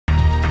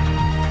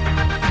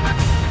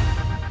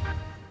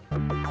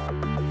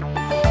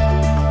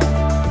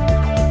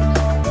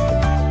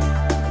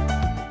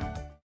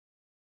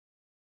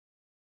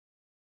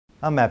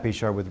I'm Matt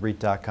Bishar with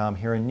REIT.com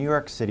here in New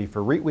York City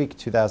for REITWeek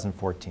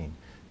 2014.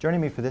 Joining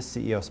me for this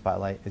CEO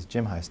Spotlight is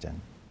Jim Heistand,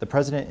 the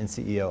President and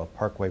CEO of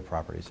Parkway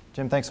Properties.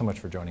 Jim, thanks so much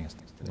for joining us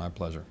today. My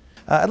pleasure.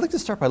 I'd like to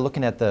start by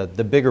looking at the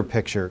bigger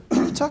picture.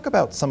 Can you talk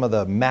about some of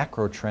the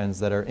macro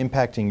trends that are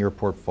impacting your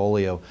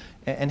portfolio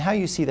and how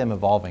you see them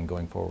evolving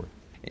going forward?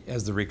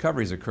 As the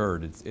recovery's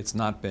occurred, it's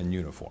not been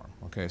uniform.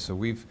 Okay, so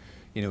we've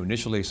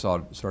initially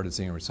started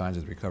seeing signs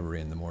of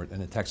recovery in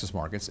the Texas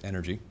markets,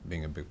 energy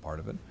being a big part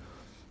of it,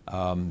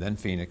 then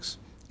Phoenix,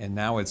 and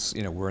now it's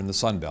we're in the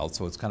Sun Belt,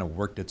 so it's kind of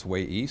worked its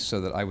way east. So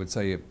that I would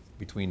say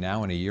between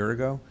now and a year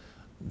ago,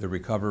 the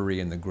recovery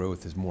and the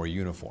growth is more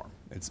uniform.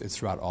 It's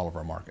throughout all of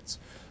our markets.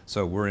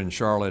 So we're in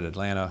Charlotte,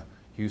 Atlanta,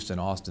 Houston,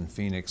 Austin,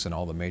 Phoenix, and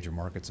all the major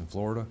markets in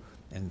Florida.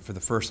 And for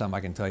the first time, I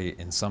can tell you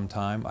in some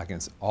time,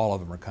 all of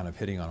them are kind of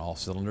hitting on all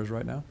cylinders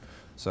right now.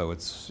 So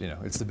it's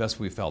the best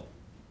we've felt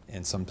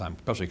in some time,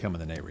 especially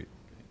coming to NAREIT.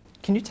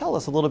 Can you tell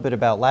us a little bit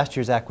about last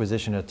year's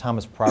acquisition of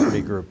Thomas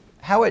Property Group,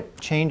 how it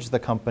changed the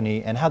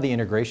company and how the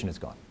integration has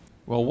gone?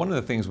 Well, one of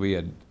the things we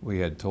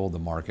had told the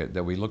market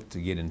that we looked to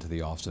get into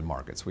the Austin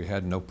markets. We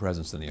had no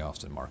presence in the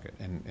Austin market,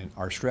 and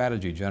our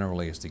strategy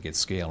generally is to get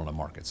scale in a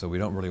market. So we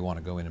don't really want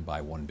to go in and buy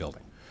one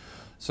building.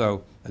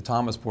 So the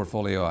Thomas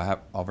portfolio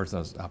offers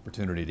us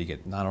opportunity to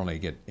not only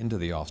get into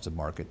the Austin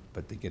market,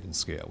 but to get in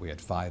scale. We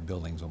had 5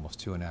 buildings,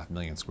 almost 2.5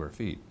 million square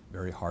feet.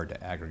 Very hard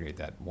to aggregate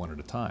that one at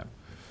a time.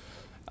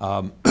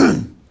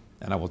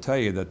 And I will tell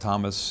you that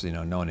Thomas,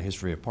 knowing the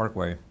history of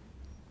Parkway,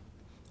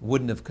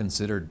 wouldn't have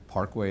considered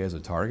Parkway as a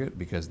target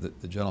because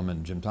the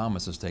gentleman, Jim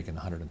Thomas, has taken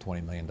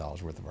 $120 million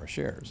worth of our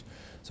shares.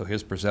 So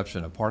his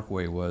perception of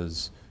Parkway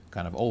was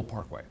kind of old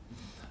Parkway.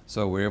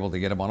 So we were able to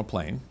get him on a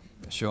plane,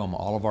 show him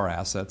all of our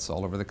assets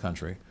all over the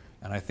country,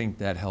 and I think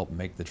that helped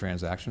make the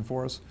transaction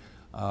for us.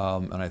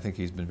 And I think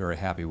he's been very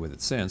happy with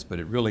it since, but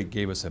it really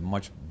gave us a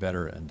much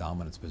better and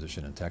dominant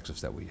position in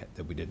Texas that we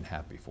didn't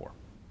have before.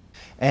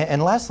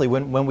 And lastly,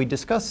 when we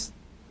discuss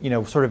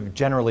sort of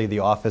generally the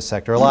office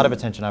sector, a lot of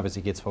attention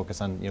obviously gets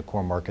focused on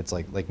core markets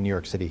like New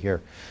York City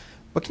here.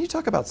 But can you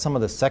talk about some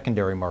of the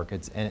secondary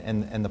markets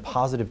and the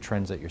positive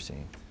trends that you're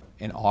seeing?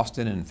 In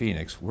Austin and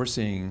Phoenix, we're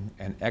seeing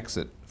an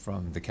exit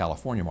from the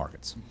California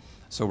markets.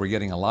 So we're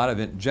getting a lot of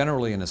it,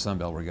 generally in the Sun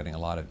Belt, we're getting a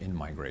lot of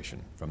in-migration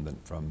from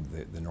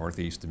the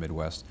Northeast to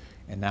Midwest,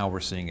 and now we're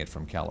seeing it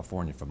from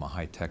California, from a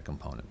high-tech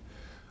component.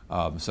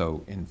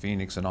 So in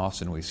Phoenix and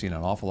Austin, we've seen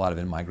an awful lot of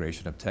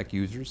in-migration of tech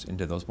users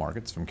into those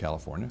markets from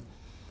California.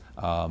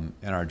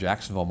 In our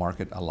Jacksonville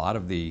market, a lot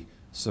of the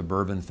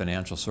suburban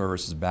financial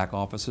services back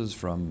offices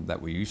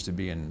that we used to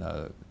be in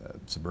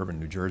suburban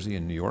New Jersey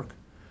and New York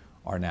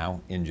are now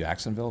in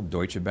Jacksonville.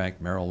 Deutsche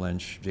Bank, Merrill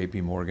Lynch,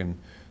 JP Morgan,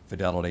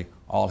 Fidelity,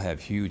 all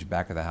have huge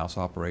back-of-the-house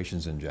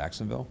operations in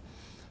Jacksonville.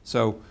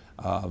 So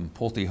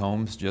Pulte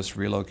Homes just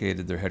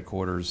relocated their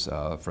headquarters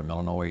from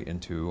Illinois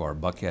into our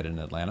Buckhead in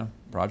Atlanta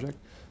project.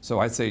 So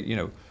I'd say,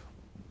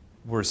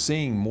 we're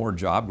seeing more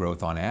job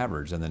growth on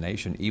average in the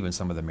nation, even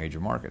some of the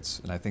major markets.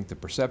 And I think the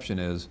perception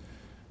is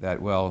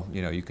that, well,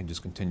 you can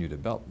just continue to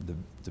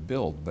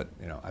build. But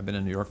I've been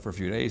in New York for a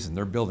few days, and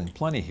they're building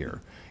plenty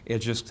here. It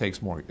just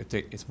takes more.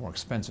 It's more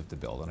expensive to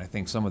build. And I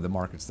think some of the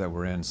markets that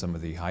we're in, some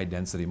of the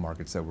high-density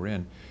markets that we're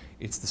in,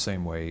 it's the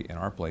same way in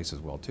our place as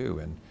well too.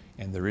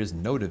 And there is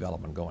no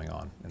development going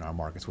on in our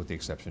markets, with the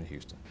exception of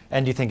Houston.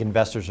 And do you think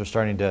investors are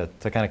starting to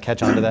kind of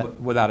catch on to that?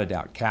 Without a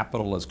doubt,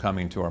 capital is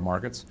coming to our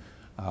markets.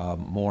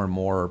 More and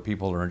more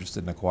people are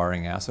interested in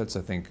acquiring assets.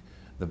 I think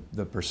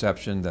the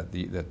perception that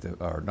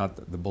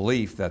the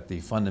belief that the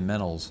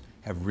fundamentals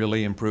have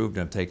really improved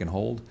and have taken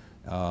hold,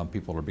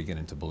 people are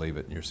beginning to believe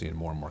it, and you're seeing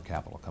more and more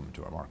capital coming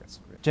to our markets.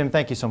 Jim,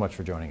 thank you so much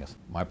for joining us.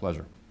 My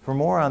pleasure. For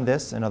more on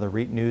this and other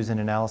REIT news and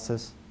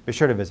analysis, be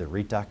sure to visit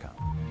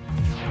REIT.com.